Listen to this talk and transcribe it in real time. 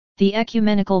The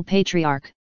Ecumenical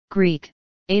Patriarch, Greek,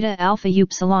 Eta Alpha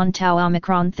Upsilon Tau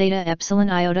Omicron Theta Epsilon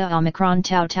Iota Omicron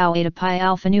Tau Tau Eta Pi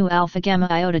Alpha Nu Alpha Gamma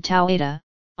Iota Tau Eta,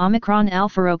 Omicron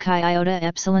Alpha Rho Chi Iota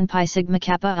Epsilon Pi Sigma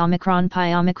Kappa Omicron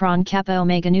Pi Omicron Kappa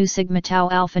Omega Nu Sigma Tau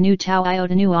Alpha Nu Tau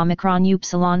Iota Nu Omicron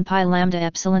Upsilon Pi Lambda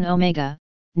Epsilon Omega,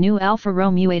 Nu Alpha Rho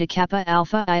Mu Eta Kappa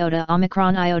Alpha Iota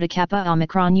Omicron Iota Kappa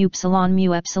Omicron Upsilon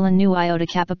Mu Epsilon Nu Iota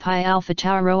Kappa Pi Alpha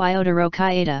Tau Rho Iota Rho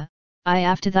Chi Eta, I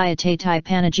Aftoú Theiotáti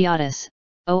Panagiotis,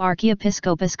 O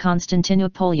Archiepískopos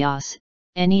Konstantinoupóleos,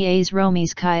 Néas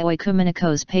Rómis Kai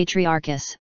Oikoumenikós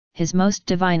Patriárchis, His Most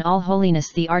Divine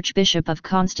All-Holiness the Archbishop of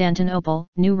Constantinople,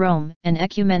 New Rome, and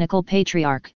Ecumenical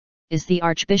Patriarch, is the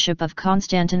Archbishop of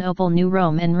Constantinople, New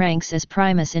Rome, and ranks as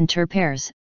primus inter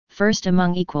pares, first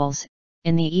among equals,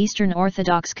 in the Eastern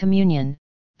Orthodox Communion,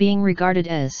 being regarded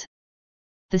as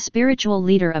the spiritual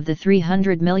leader of the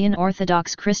 300 million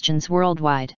Orthodox Christians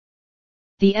worldwide.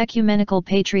 The Ecumenical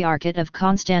Patriarchate of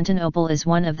Constantinople is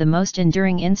one of the most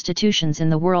enduring institutions in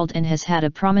the world and has had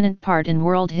a prominent part in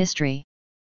world history.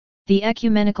 The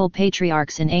ecumenical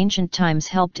patriarchs in ancient times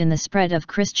helped in the spread of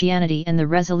Christianity and the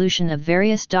resolution of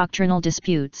various doctrinal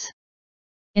disputes.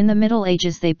 In the Middle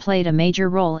Ages they played a major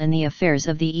role in the affairs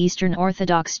of the Eastern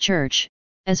Orthodox Church,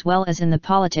 as well as in the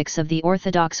politics of the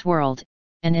Orthodox world,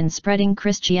 and in spreading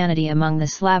Christianity among the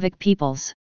Slavic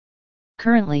peoples.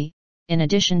 Currently, in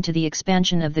addition to the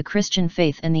expansion of the Christian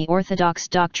faith and the Orthodox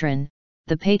doctrine,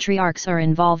 the patriarchs are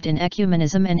involved in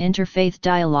ecumenism and interfaith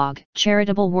dialogue,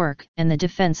 charitable work, and the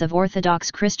defense of Orthodox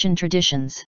Christian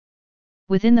traditions.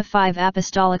 Within the 5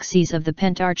 apostolic sees of the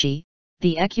Pentarchy,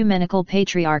 the Ecumenical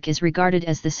Patriarch is regarded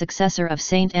as the successor of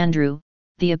Saint Andrew,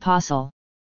 the Apostle.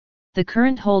 The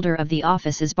current holder of the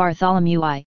office is Bartholomew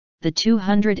I, the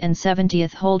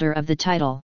 270th holder of the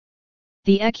title.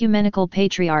 The Ecumenical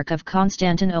Patriarch of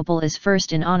Constantinople is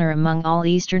first in honor among all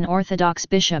Eastern Orthodox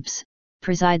bishops,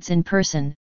 presides in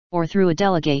person, or through a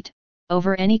delegate,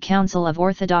 over any council of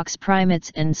Orthodox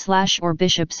primates and/or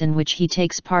bishops in which he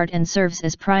takes part, and serves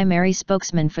as primary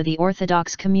spokesman for the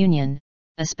Orthodox Communion,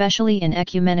 especially in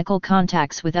ecumenical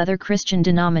contacts with other Christian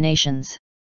denominations.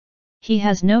 He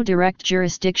has no direct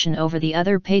jurisdiction over the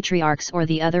other patriarchs or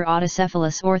the other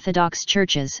autocephalous Orthodox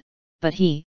churches, but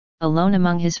he, alone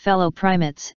among his fellow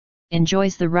primates,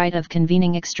 enjoys the right of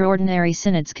convening extraordinary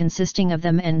synods consisting of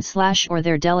them and/or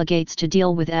their delegates to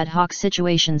deal with ad hoc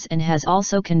situations, and has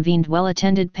also convened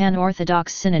well-attended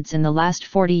pan-Orthodox synods in the last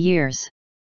 40 years.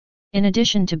 In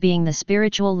addition to being the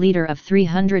spiritual leader of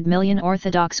 300 million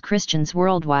Orthodox Christians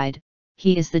worldwide,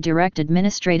 he is the direct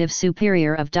administrative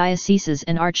superior of dioceses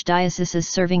and archdioceses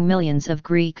serving millions of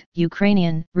Greek,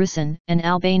 Ukrainian, Russian, and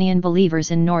Albanian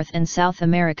believers in North and South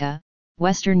America,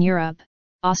 Western Europe,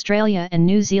 Australia and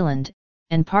New Zealand,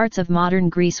 and parts of modern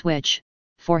Greece which,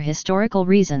 for historical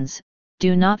reasons,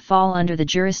 do not fall under the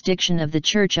jurisdiction of the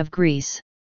Church of Greece.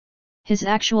 His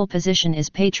actual position is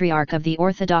Patriarch of the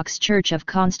Orthodox Church of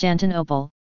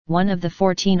Constantinople, one of the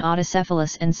 14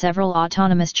 autocephalous and several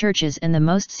autonomous churches, and the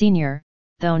most senior,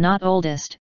 though not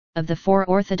oldest, of the 4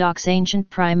 Orthodox ancient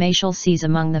primatial sees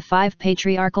among the 5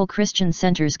 patriarchal Christian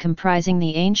centers comprising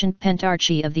the ancient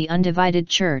Pentarchy of the undivided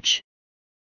Church.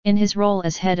 In his role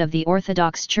as head of the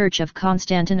Orthodox Church of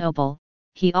Constantinople,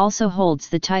 he also holds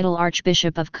the title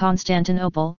Archbishop of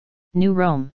Constantinople, New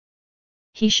Rome.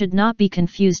 He should not be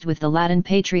confused with the Latin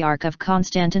Patriarch of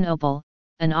Constantinople,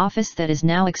 an office that is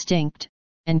now extinct,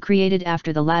 and created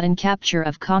after the Latin capture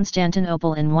of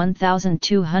Constantinople in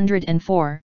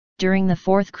 1204, during the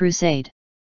Fourth Crusade.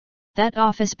 That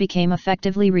office became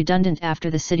effectively redundant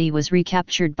after the city was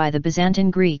recaptured by the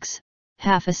Byzantine Greeks,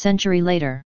 half a century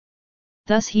later.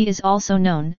 Thus he is also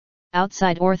known,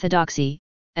 outside Orthodoxy,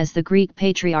 as the Greek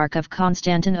Patriarch of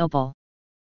Constantinople.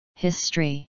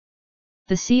 History.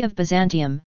 The See of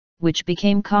Byzantium, which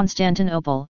became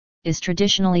Constantinople, is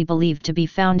traditionally believed to be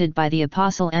founded by the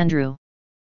Apostle Andrew.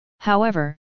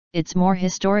 However, it's more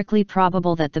historically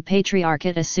probable that the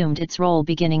Patriarchate assumed its role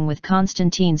beginning with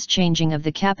Constantine's changing of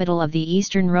the capital of the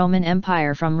Eastern Roman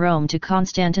Empire from Rome to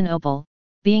Constantinople,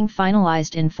 being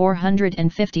finalized in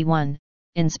 451.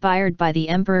 Inspired by the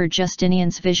Emperor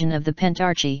Justinian's vision of the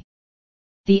Pentarchy.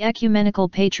 The Ecumenical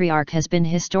Patriarch has been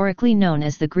historically known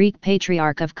as the Greek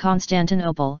Patriarch of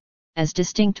Constantinople, as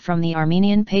distinct from the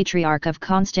Armenian Patriarch of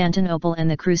Constantinople and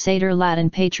the Crusader Latin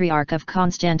Patriarch of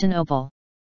Constantinople.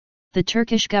 The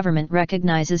Turkish government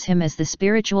recognizes him as the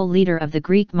spiritual leader of the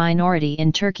Greek minority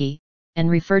in Turkey, and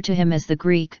refer to him as the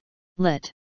Greek,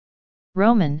 lit.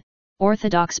 Roman,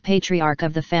 Orthodox Patriarch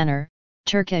of the Fener,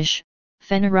 Turkish,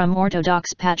 Fenerum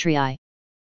Orthodox Patriai.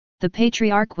 The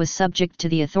Patriarch was subject to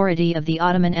the authority of the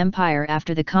Ottoman Empire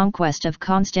after the conquest of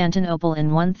Constantinople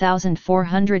in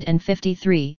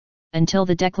 1453, until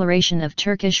the declaration of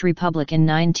Turkish Republic in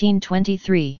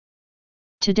 1923.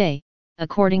 Today,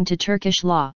 according to Turkish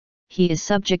law, he is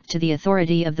subject to the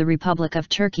authority of the Republic of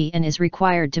Turkey and is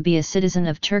required to be a citizen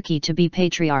of Turkey to be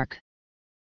Patriarch.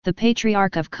 The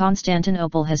Patriarch of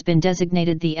Constantinople has been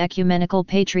designated the Ecumenical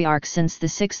Patriarch since the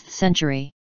 6th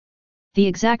century. The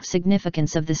exact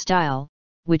significance of the style,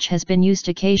 which has been used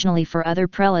occasionally for other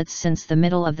prelates since the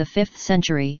middle of the 5th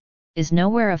century, is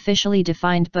nowhere officially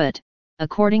defined but,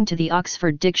 according to the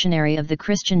Oxford Dictionary of the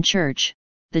Christian Church,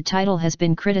 the title has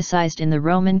been criticized in the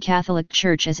Roman Catholic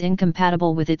Church as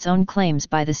incompatible with its own claims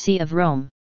by the See of Rome.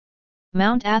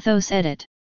 Mount Athos edit.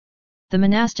 The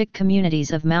monastic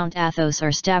communities of Mount Athos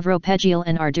are Stavropegial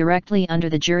and are directly under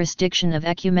the jurisdiction of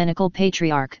Ecumenical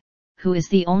Patriarch, who is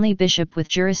the only bishop with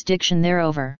jurisdiction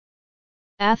thereover.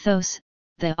 Athos,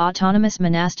 the autonomous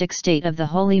monastic state of the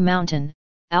Holy Mountain,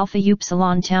 Alpha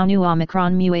Upsilon Tau Nu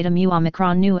Omicron Mu Eta Mu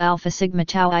Omicron Nu Alpha Sigma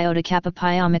Tau Iota Kappa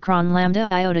Pi Omicron Lambda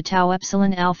Iota Tau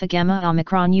Epsilon Alpha Gamma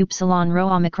Omicron Upsilon Rho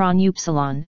Omicron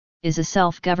Upsilon, is a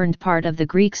self-governed part of the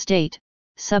Greek state,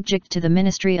 subject to the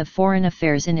Ministry of Foreign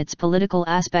Affairs in its political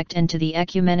aspect and to the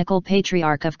Ecumenical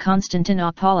Patriarch of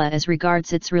Constantinople as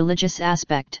regards its religious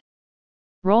aspect.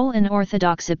 Role in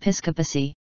Orthodox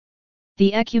Episcopacy.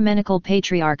 The Ecumenical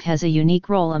Patriarch has a unique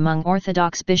role among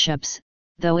Orthodox bishops,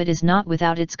 though it is not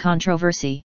without its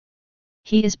controversy.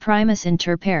 He is primus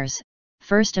inter pares,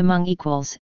 first among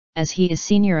equals, as he is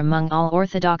senior among all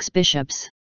Orthodox bishops.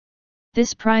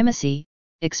 This primacy,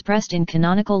 expressed in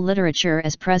canonical literature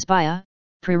as presbyia,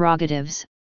 prerogatives,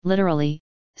 literally,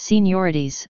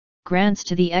 seniorities, grants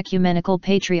to the Ecumenical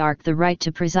Patriarch the right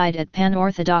to preside at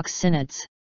pan-Orthodox synods.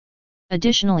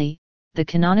 Additionally, the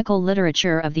canonical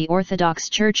literature of the Orthodox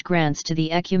Church grants to the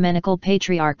Ecumenical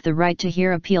Patriarch the right to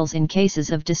hear appeals in cases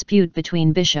of dispute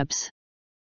between bishops.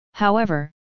 However,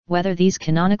 whether these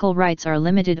canonical rights are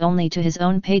limited only to his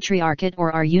own patriarchate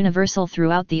or are universal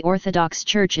throughout the Orthodox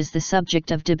Church is the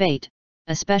subject of debate,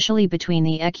 especially between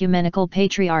the Ecumenical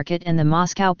Patriarchate and the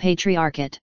Moscow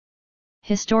Patriarchate.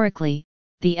 Historically,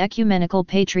 the Ecumenical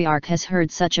Patriarch has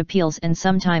heard such appeals and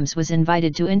sometimes was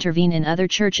invited to intervene in other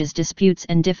churches' disputes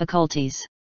and difficulties.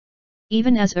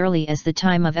 Even as early as the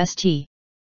time of St.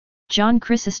 John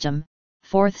Chrysostom,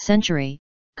 4th century,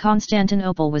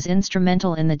 Constantinople was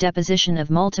instrumental in the deposition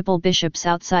of multiple bishops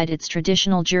outside its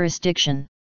traditional jurisdiction.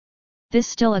 This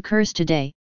still occurs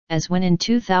today, as when in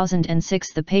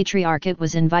 2006 the Patriarchate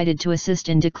was invited to assist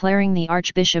in declaring the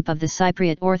Archbishop of the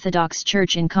Cypriot Orthodox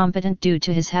Church incompetent due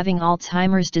to his having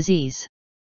Alzheimer's disease.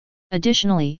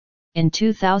 Additionally, in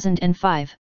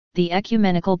 2005, the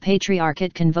Ecumenical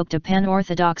Patriarchate convoked a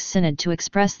pan-Orthodox synod to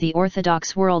express the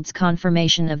Orthodox world's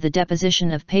confirmation of the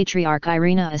deposition of Patriarch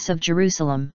Irenaeus of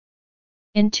Jerusalem.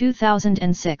 In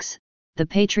 2006, the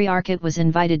Patriarchate was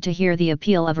invited to hear the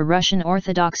appeal of a Russian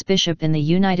Orthodox bishop in the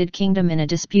United Kingdom in a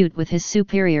dispute with his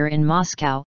superior in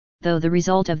Moscow, though the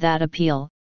result of that appeal,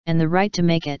 and the right to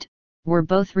make it, were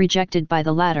both rejected by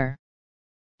the latter.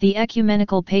 The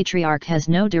Ecumenical Patriarch has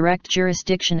no direct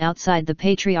jurisdiction outside the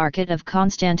Patriarchate of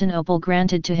Constantinople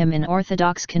granted to him in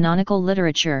Orthodox canonical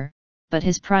literature, but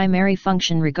his primary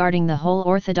function regarding the whole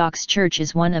Orthodox Church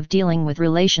is one of dealing with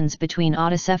relations between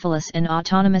autocephalous and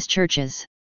autonomous churches.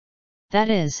 That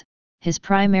is, his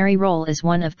primary role is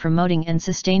one of promoting and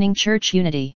sustaining church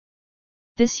unity.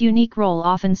 This unique role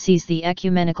often sees the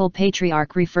Ecumenical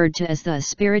Patriarch referred to as the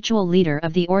spiritual leader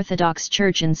of the Orthodox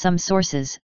Church in some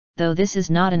sources, though this is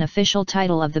not an official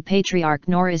title of the Patriarch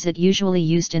nor is it usually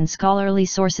used in scholarly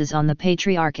sources on the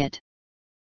Patriarchate.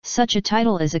 Such a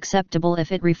title is acceptable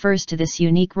if it refers to this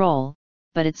unique role,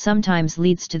 but it sometimes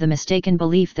leads to the mistaken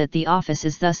belief that the office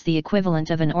is thus the equivalent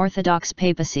of an Orthodox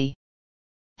papacy.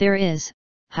 There is,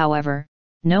 however,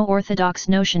 no orthodox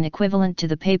notion equivalent to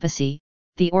the papacy.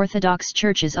 The Orthodox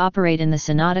churches operate in the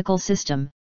synodical system,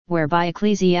 whereby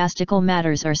ecclesiastical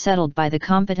matters are settled by the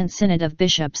competent synod of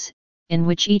bishops, in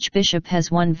which each bishop has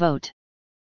one vote.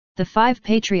 The 5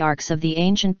 patriarchs of the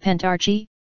ancient Pentarchy,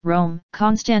 Rome,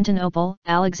 Constantinople,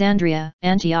 Alexandria,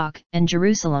 Antioch, and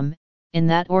Jerusalem, in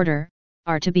that order,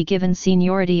 are to be given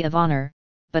seniority of honor,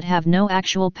 but have no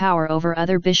actual power over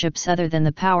other bishops other than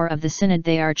the power of the synod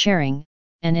they are chairing,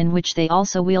 and in which they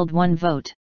also wield one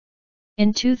vote.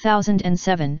 In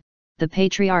 2007, the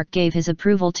Patriarch gave his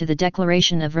approval to the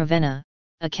Declaration of Ravenna,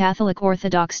 a Catholic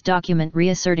Orthodox document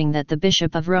reasserting that the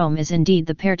Bishop of Rome is indeed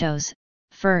the Pertos,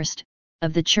 first,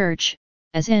 of the Church,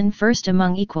 as in first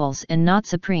among equals and not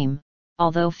supreme,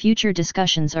 although future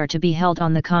discussions are to be held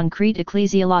on the concrete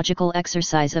ecclesiological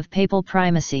exercise of papal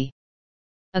primacy.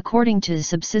 According to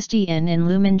Subsisti in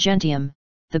Lumen Gentium,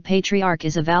 the Patriarch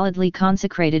is a validly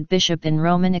consecrated bishop in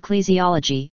Roman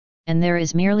ecclesiology, and there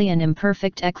is merely an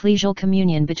imperfect ecclesial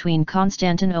communion between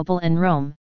Constantinople and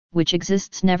Rome, which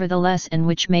exists nevertheless and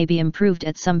which may be improved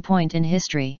at some point in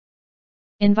history.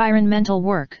 Environmental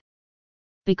work.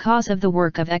 Because of the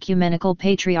work of Ecumenical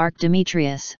Patriarch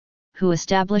Demetrius, who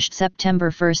established September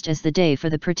 1 as the day for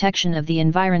the protection of the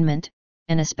environment,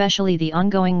 and especially the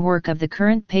ongoing work of the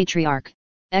current Patriarch,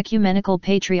 Ecumenical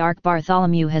Patriarch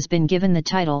Bartholomew has been given the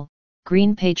title,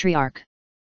 Green Patriarch.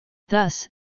 Thus,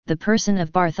 the person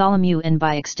of Bartholomew and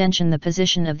by extension the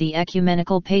position of the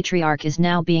Ecumenical Patriarch is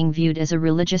now being viewed as a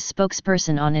religious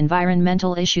spokesperson on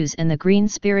environmental issues and the green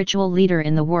spiritual leader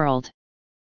in the world.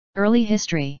 Early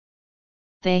history.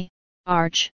 The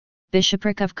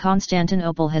Archbishopric of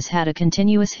Constantinople has had a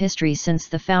continuous history since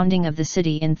the founding of the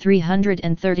city in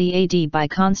 330 AD by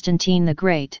Constantine the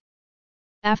Great.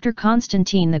 After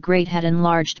Constantine the Great had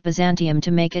enlarged Byzantium to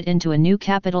make it into a new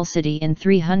capital city in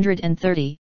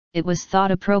 330, it was thought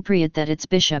appropriate that its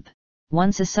bishop,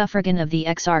 once a suffragan of the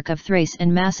Exarch of Thrace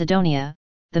and Macedonia,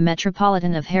 the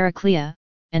Metropolitan of Heraclea,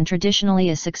 and traditionally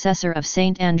a successor of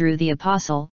Saint Andrew the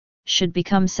Apostle, should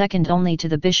become second only to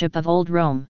the Bishop of Old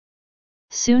Rome.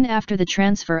 Soon after the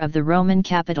transfer of the Roman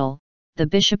capital, the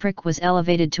bishopric was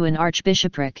elevated to an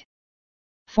archbishopric.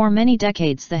 For many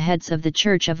decades the heads of the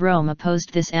Church of Rome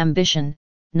opposed this ambition,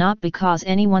 not because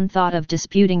anyone thought of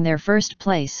disputing their first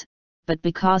place, but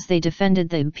because they defended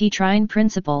the Petrine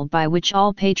principle by which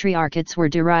all patriarchates were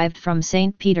derived from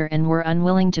Saint Peter and were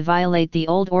unwilling to violate the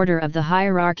old order of the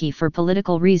hierarchy for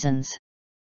political reasons.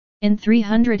 In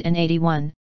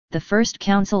 381, the First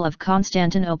Council of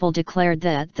Constantinople declared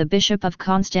that the Bishop of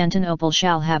Constantinople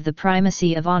shall have the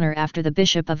primacy of honor after the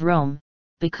Bishop of Rome,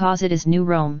 because it is New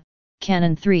Rome,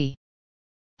 Canon 3.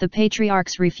 The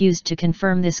patriarchs refused to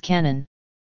confirm this canon.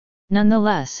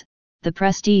 Nonetheless, the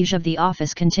prestige of the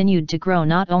office continued to grow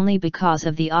not only because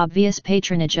of the obvious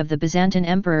patronage of the Byzantine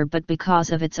emperor but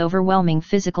because of its overwhelming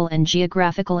physical and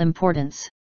geographical importance.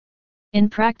 In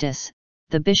practice,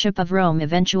 the Bishop of Rome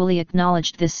eventually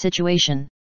acknowledged this situation.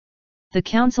 The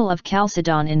Council of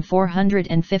Chalcedon in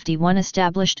 451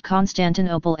 established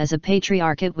Constantinople as a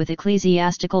patriarchate with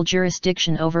ecclesiastical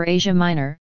jurisdiction over Asia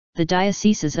Minor, the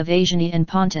dioceses of Asiani and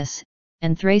Pontus,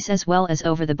 and Thrace as well as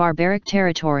over the barbaric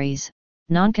territories,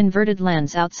 non-converted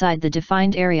lands outside the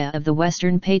defined area of the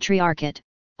Western Patriarchate,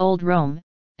 Old Rome,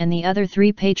 and the other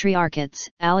three patriarchates,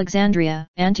 Alexandria,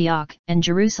 Antioch, and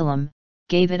Jerusalem,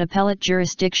 gave it appellate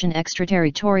jurisdiction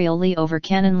extraterritorially over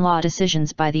canon law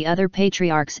decisions by the other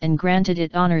patriarchs and granted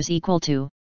it honors equal to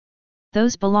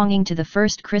those belonging to the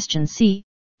first Christian see,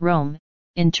 Rome,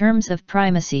 in terms of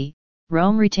primacy,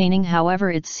 Rome retaining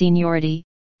however its seniority,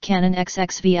 canon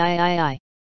XXVIII.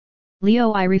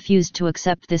 Leo I refused to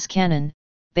accept this canon,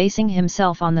 basing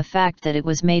himself on the fact that it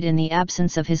was made in the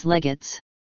absence of his legates.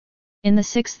 In the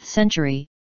 6th century,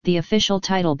 the official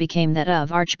title became that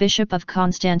of Archbishop of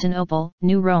Constantinople,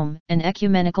 New Rome, and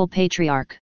Ecumenical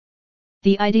Patriarch.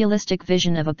 The idealistic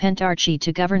vision of a pentarchy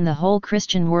to govern the whole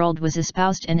Christian world was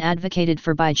espoused and advocated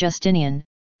for by Justinian.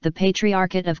 The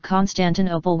Patriarchate of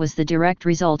Constantinople was the direct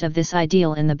result of this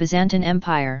ideal in the Byzantine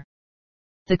Empire.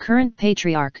 The current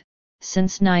Patriarch,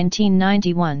 since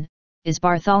 1991, is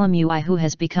Bartholomew I, who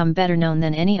has become better known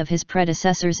than any of his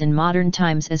predecessors in modern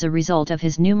times as a result of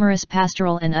his numerous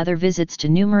pastoral and other visits to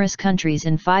numerous countries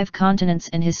in 5 continents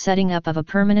and his setting up of a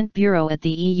permanent bureau at the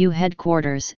EU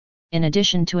headquarters, in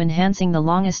addition to enhancing the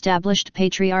long-established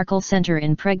patriarchal centre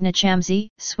in Pregnachamsy,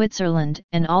 Switzerland,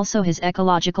 and also his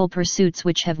ecological pursuits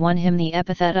which have won him the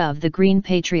epithet of the Green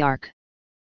Patriarch.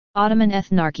 Ottoman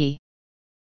Ethnarchy.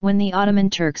 When the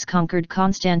Ottoman Turks conquered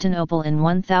Constantinople in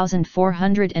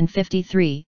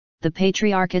 1453, the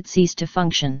Patriarchate ceased to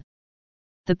function.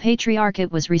 The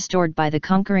Patriarchate was restored by the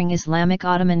conquering Islamic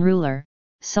Ottoman ruler,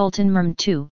 Sultan Mehmed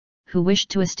II, who wished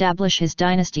to establish his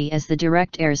dynasty as the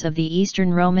direct heirs of the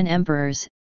Eastern Roman emperors,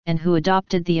 and who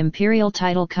adopted the imperial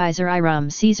title Kaiser Iram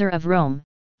Caesar of Rome,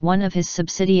 one of his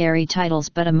subsidiary titles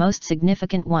but a most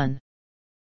significant one.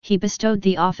 He bestowed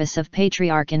the office of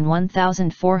Patriarch in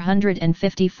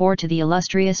 1454 to the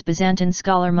illustrious Byzantine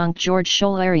scholar monk George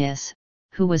Scholarius,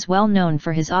 who was well known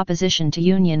for his opposition to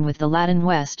union with the Latin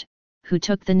West, who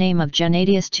took the name of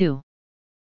Gennadius II.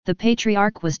 The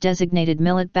Patriarch was designated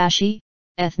Millet Bashi,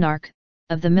 Ethnarch,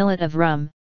 of the Millet of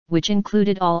Rum, which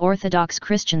included all Orthodox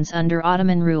Christians under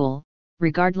Ottoman rule,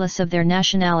 regardless of their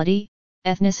nationality,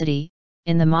 ethnicity,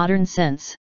 in the modern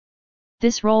sense.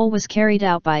 This role was carried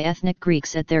out by ethnic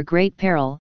Greeks at their great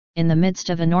peril, in the midst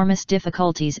of enormous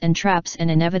difficulties and traps and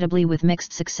inevitably with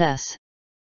mixed success.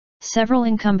 Several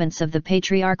incumbents of the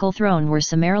patriarchal throne were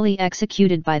summarily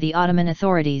executed by the Ottoman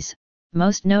authorities,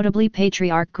 most notably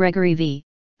Patriarch Gregory V,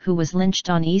 who was lynched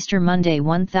on Easter Monday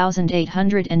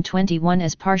 1821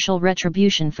 as partial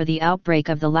retribution for the outbreak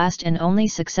of the last and only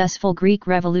successful Greek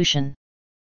Revolution.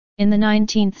 In the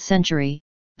 19th century,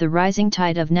 the rising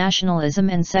tide of nationalism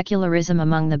and secularism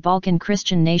among the Balkan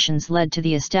Christian nations led to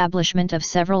the establishment of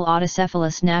several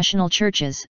autocephalous national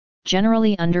churches,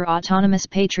 generally under autonomous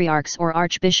patriarchs or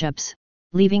archbishops,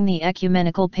 leaving the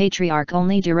ecumenical patriarch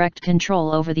only direct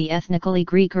control over the ethnically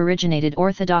Greek-originated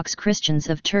Orthodox Christians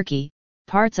of Turkey,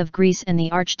 parts of Greece and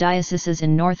the archdioceses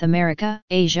in North America,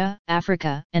 Asia,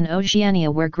 Africa, and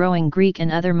Oceania where growing Greek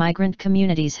and other migrant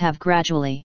communities have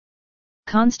gradually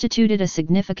constituted a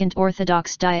significant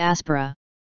Orthodox diaspora.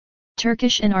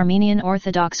 Turkish and Armenian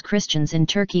Orthodox Christians in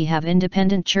Turkey have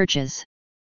independent churches.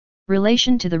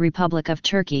 Relation to the Republic of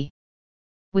Turkey.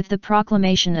 With the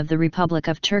proclamation of the Republic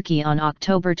of Turkey on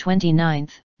October 29,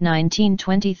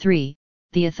 1923,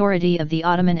 the authority of the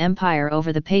Ottoman Empire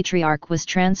over the Patriarch was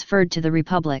transferred to the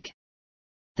Republic.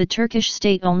 The Turkish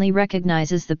state only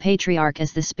recognizes the Patriarch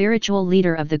as the spiritual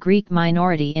leader of the Greek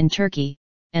minority in Turkey,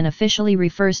 and officially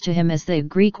refers to him as the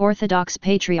Greek Orthodox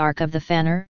Patriarch of the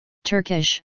Fener,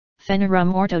 Turkish,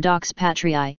 Fenerum Orthodox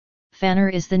Patriai.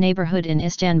 Fener is the neighborhood in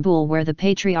Istanbul where the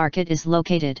Patriarchate is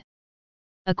located.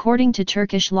 According to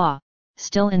Turkish law,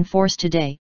 still in force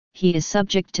today, he is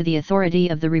subject to the authority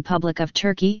of the Republic of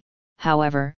Turkey.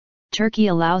 However, Turkey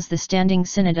allows the Standing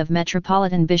Synod of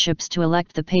Metropolitan Bishops to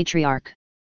elect the Patriarch.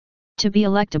 To be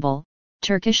electable,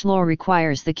 Turkish law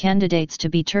requires the candidates to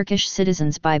be Turkish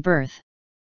citizens by birth.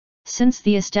 Since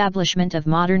the establishment of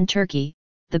modern Turkey,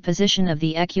 the position of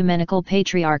the Ecumenical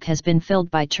Patriarch has been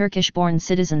filled by Turkish-born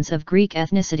citizens of Greek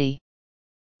ethnicity.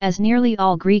 As nearly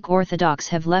all Greek Orthodox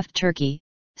have left Turkey,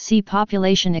 see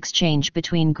population exchange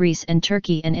between Greece and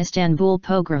Turkey and Istanbul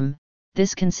pogrom,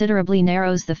 this considerably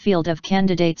narrows the field of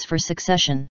candidates for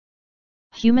succession.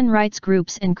 Human rights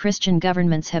groups and Christian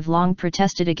governments have long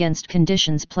protested against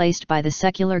conditions placed by the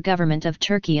secular government of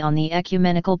Turkey on the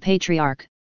Ecumenical Patriarch,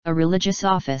 a religious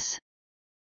office.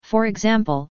 For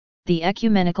example, the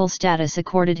ecumenical status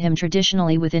accorded him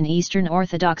traditionally within Eastern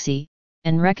Orthodoxy,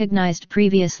 and recognized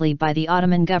previously by the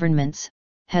Ottoman governments,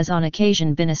 has on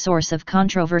occasion been a source of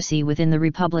controversy within the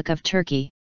Republic of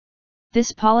Turkey.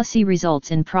 This policy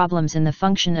results in problems in the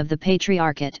function of the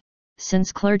Patriarchate,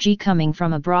 since clergy coming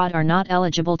from abroad are not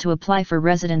eligible to apply for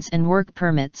residence and work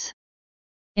permits.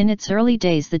 In its early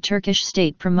days the Turkish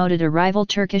state promoted a rival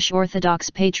Turkish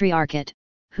Orthodox Patriarchate,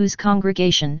 whose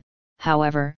congregation,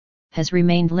 however, has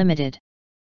remained limited.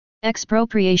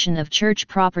 Expropriation of church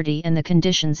property and the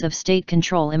conditions of state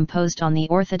control imposed on the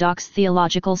Orthodox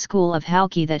theological school of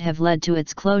Halki that have led to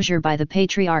its closure by the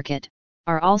Patriarchate,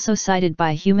 are also cited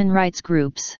by human rights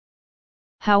groups.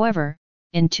 However,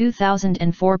 in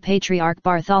 2004 Patriarch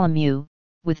Bartholomew,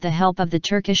 with the help of the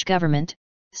Turkish government,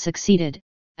 succeeded,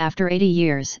 after 80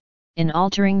 years, in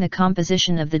altering the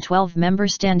composition of the 12-member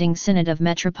Standing Synod of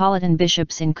Metropolitan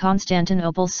Bishops in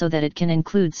Constantinople so that it can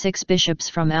include 6 bishops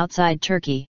from outside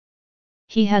Turkey.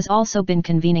 He has also been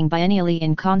convening biennially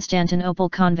in Constantinople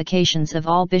convocations of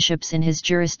all bishops in his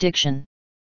jurisdiction.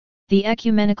 The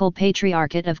Ecumenical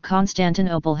Patriarchate of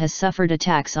Constantinople has suffered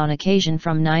attacks on occasion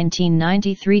from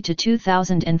 1993 to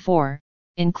 2004,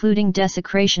 including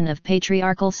desecration of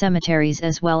patriarchal cemeteries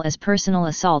as well as personal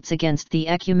assaults against the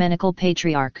Ecumenical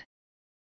Patriarch.